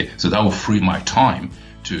the UK. So that will free my time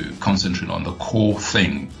to concentrate on the core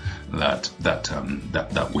thing that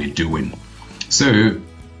we're doing. So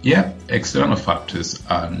yeah, external factors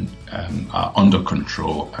are under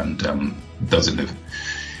control and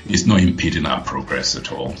it's not impeding our progress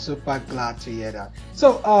at all. Super glad to hear that.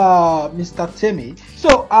 So, Mr. Temi,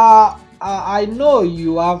 so I know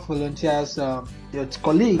you have volunteers, your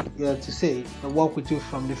colleague, to say, work with you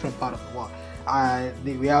from different parts of the world.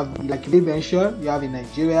 We have, like you mentioned, you have in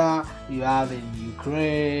Nigeria, you have in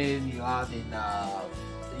Ukraine, you have in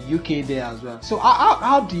the UK there as well. So,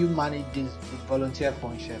 how do you manage this volunteer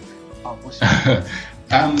function?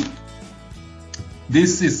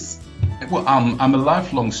 This is. Well, I'm a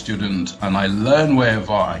lifelong student and I learn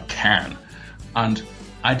wherever I can. And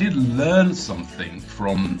I did learn something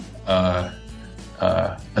from a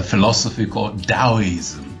philosophy called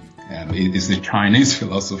Taoism. It's a Chinese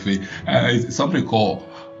philosophy. It's something called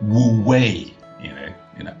Wu Wei.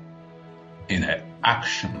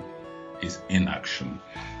 Action is inaction,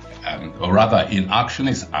 or rather, inaction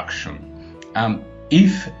is action.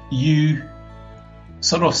 If you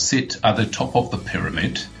sort of sit at the top of the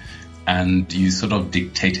pyramid and you sort of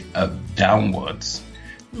dictate downwards,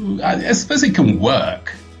 I suppose it can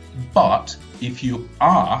work. But if you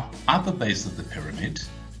are at the base of the pyramid,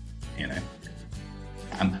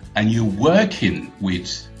 and you're working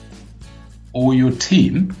with all your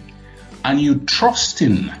team, and you trust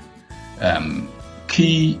in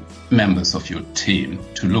key members of your team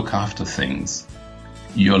to look after things,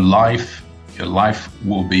 your life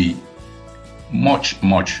will be much,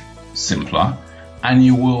 much simpler, and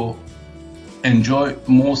you will enjoy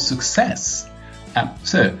more success.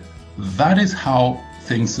 So that is how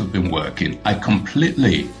things have been working. I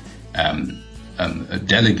completely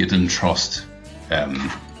delegate and trust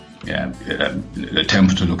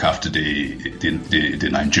attempt to look after the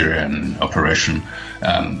Nigerian operation.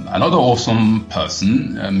 Another awesome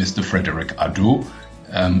person, Mr. Frederick Adu,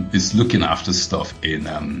 is looking after stuff in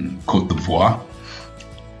Côte d'Ivoire,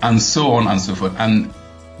 and so on and so forth. And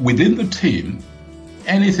within the team,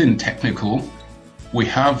 anything technical, we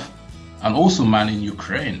have an awesome man in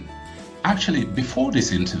Ukraine. Actually, before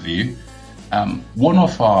this interview, one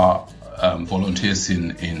of our volunteers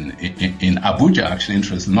in Abuja, actually,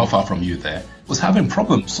 interesting, not far from you there, was having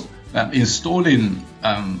problems installing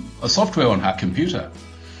a software on her computer.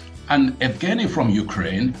 And Evgeny from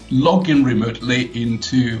Ukraine logged in remotely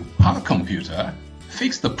into her computer,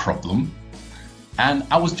 fixed the problem, and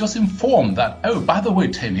I was just informed that, oh, by the way,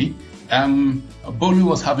 Temi, Bolu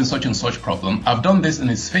was having such and such problem. I've done this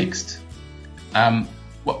and it's fixed.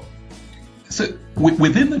 So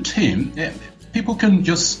within the team, people can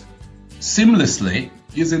just seamlessly,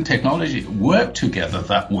 using technology, work together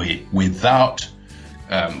that way without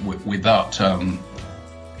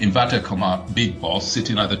inverted comma big boss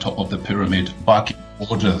sitting at the top of the pyramid barking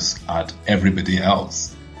orders at everybody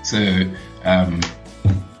else. So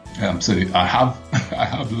so I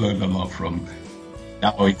have learned a lot from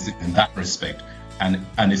Taoism in that respect, and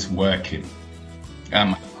it's working.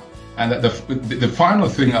 And the final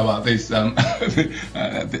thing about this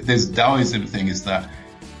this Taoism thing is that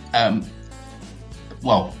a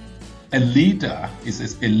leader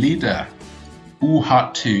is a leader who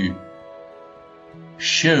had to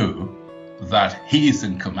show that he is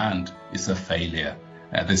in command is a failure.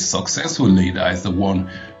 The successful leader is the one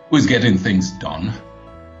who is getting things done,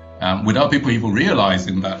 without people even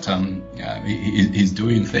realizing that he's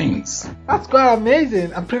doing things. That's quite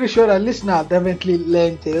amazing. I'm pretty sure the listener definitely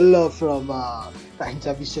learned a lot from the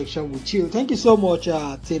interview section with you. Thank you so much,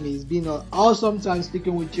 Temi. It's been an awesome time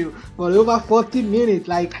speaking with you for over 40 minutes.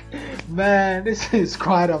 Like, man, this is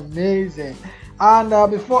quite amazing.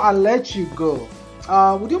 And before I let you go,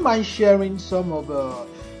 would you mind sharing some of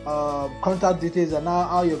the contact details and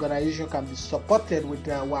how your organization can be supported with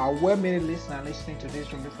well, many listeners listening to this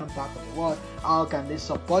from different parts of the world? How can they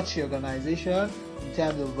support your organization in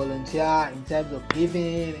terms of volunteer, in terms of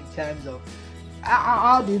giving, in terms of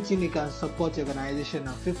how do you think you can support your organization?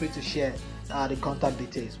 And feel free to share the contact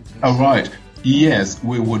details with me. All right. Yes,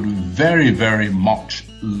 we would very, very much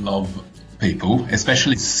love people,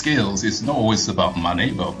 especially skills. It's not always about money,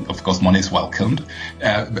 but of course money is welcomed,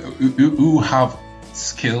 who have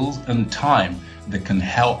skills and time that can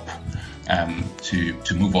help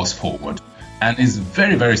to move us forward. And it's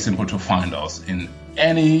very, very simple to find us in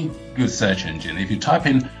any good search engine. If you type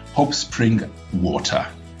in Hope Spring Water,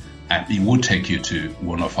 it will take you to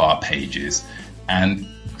one of our pages, and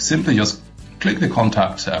simply just click the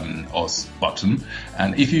contact us button.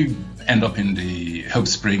 And if you end up in the Hope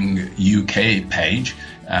Spring UK page,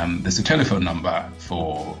 there's a telephone number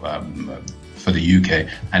for the UK,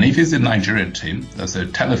 and if it's the Nigerian team, there's a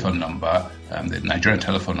telephone number, the Nigerian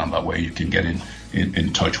telephone number, where you can get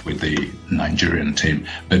in touch with the Nigerian team.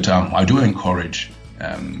 But I do encourage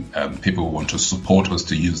people who want to support us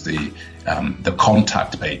to use the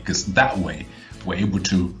contact page, because that way we're able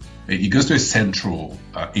to. It goes to a central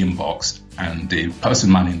inbox, and the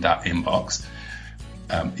person manning that inbox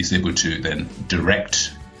is able to then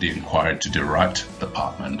direct the inquiry to the right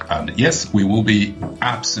department. And yes, we will be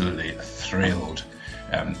absolutely thrilled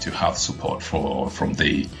to have support from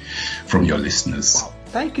your listeners. Wow.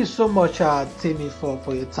 Thank you so much, Temi,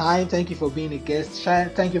 for your time. Thank you for being a guest.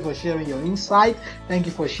 Thank you for sharing your insight. Thank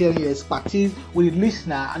you for sharing your expertise with the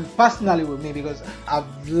listener and personally with me, because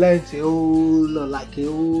I've learned a whole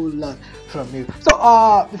lot from you.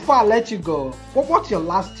 So before I let you go, what's your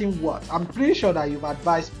lasting words? I'm pretty sure that you've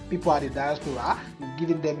advised people at the diaspora. You've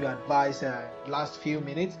given them your advice last few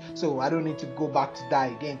minutes, so I don't need to go back to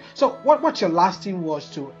that again. So what's your lasting words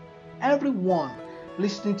to everyone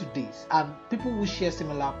listening to this and people who share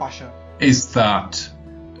similar passion? Is that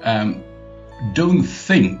don't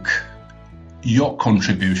think your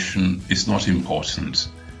contribution is not important.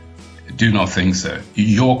 Do not think so.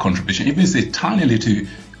 Your contribution, if it's a tiny little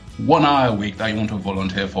 1 hour a week that you want to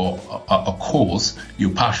volunteer for a cause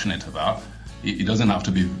you're passionate about, it doesn't have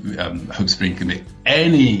to be Hope Spring, can be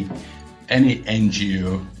any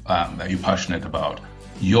NGO that you're passionate about.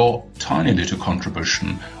 Your tiny little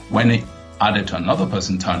contribution, when it added to another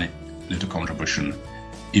person's tiny little contribution,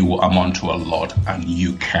 it will amount to a lot, and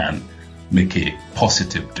you can make a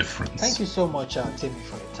positive difference. Thank you so much, Temi,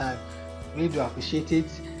 for your time. Really do appreciate it.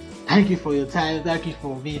 Thank you for your time. Thank you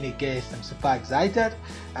for being a guest. I'm super excited,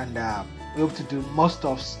 and we hope to do more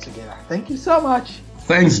stuff together. Thank you so much.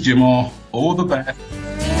 Thanks, Jimo. All the best.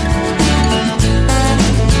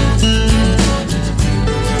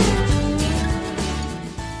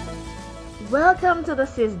 Welcome to the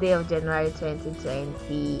 6th day of January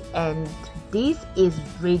 2020, and this is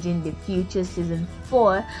Bridging the Future Season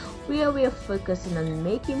 4, where we are focusing on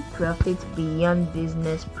making profits beyond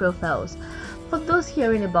business profiles. For those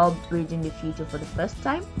hearing about Bridging the Future for the first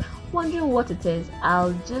time, wondering what it is,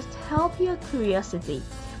 I'll just help your curiosity.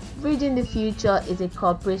 Bridging the Future is a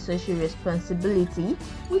corporate social responsibility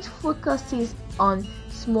which focuses on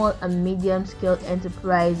small and medium-scale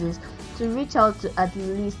enterprises to reach out to at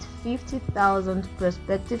least 50,000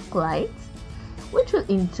 prospective clients, which will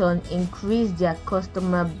in turn increase their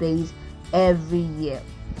customer base every year.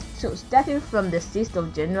 So starting from the 6th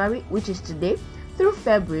of January, which is today, through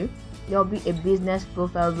February, there will be a business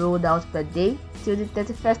profile rolled out per day till the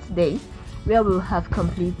 31st day, where we will have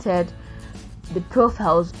completed the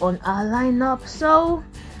profiles on our lineup. So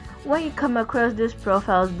when you come across these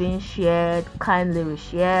profiles being shared, kindly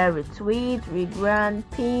reshare, retweet, rebrand,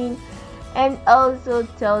 pin, and also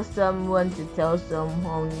tell someone to tell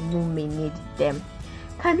someone who may need them.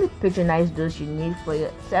 Kindly patronize those you need for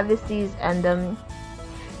your services, and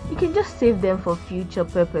you can just save them for future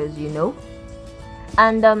purpose,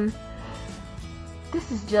 and this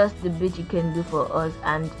is just the bit you can do for us,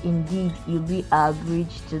 and indeed you'll be our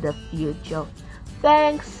bridge to the future.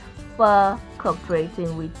 Thanks for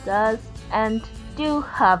cooperating with us, and do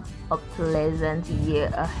have a pleasant year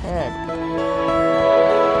ahead.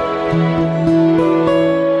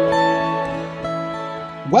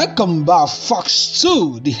 Welcome back, folks,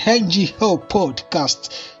 to the NGO podcast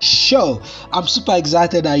show. I'm super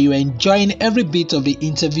excited that you're enjoying every bit of the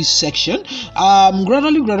interview section. I'm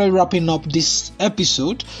gradually wrapping up this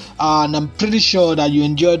episode, and I'm pretty sure that you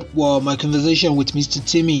enjoyed my conversation with Mr.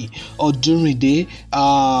 Temi Oduride,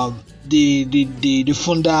 the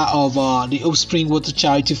founder of the Offspring Water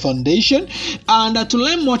Charity Foundation. And to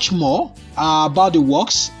learn much more about the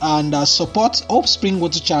works and support Offspring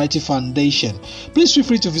Water Charity Foundation, please feel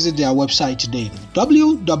free to visit their website today,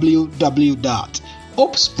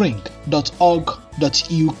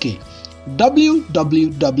 www.offspring.org.uk,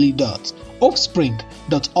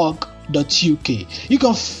 www.offspring.org.uk. You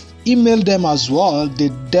can email them as well. They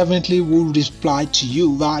definitely will reply to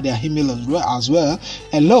you via their email as well.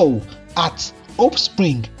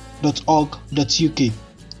 hello@offspring.org.uk.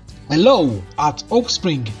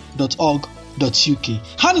 hello@offspring.org.uk.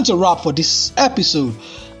 And it's a wrap for this episode.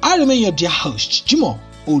 I remain your dear host, Jimo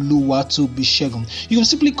Oluwatobi. You can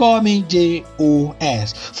simply call me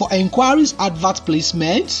JOS. For inquiries, advert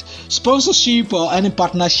placements, sponsorship, or any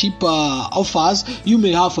partnership offers you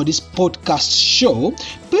may have for this podcast show,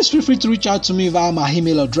 please feel free to reach out to me via my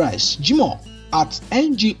email address,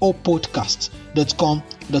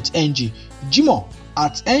 jimo@ngopodcast.com.ng.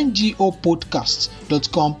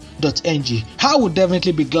 jimo@ngopodcast.com.ng. I would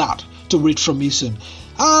definitely be glad to read from you soon.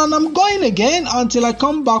 And I'm going again until I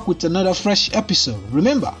come back with another fresh episode.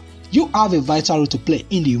 Remember, you have a vital role to play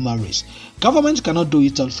in the human race. Government cannot do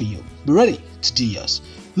it all for you. Be ready to do yours.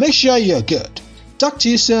 Make sure you're good. Talk to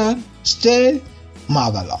you soon. Stay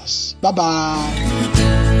marvelous. Bye-bye.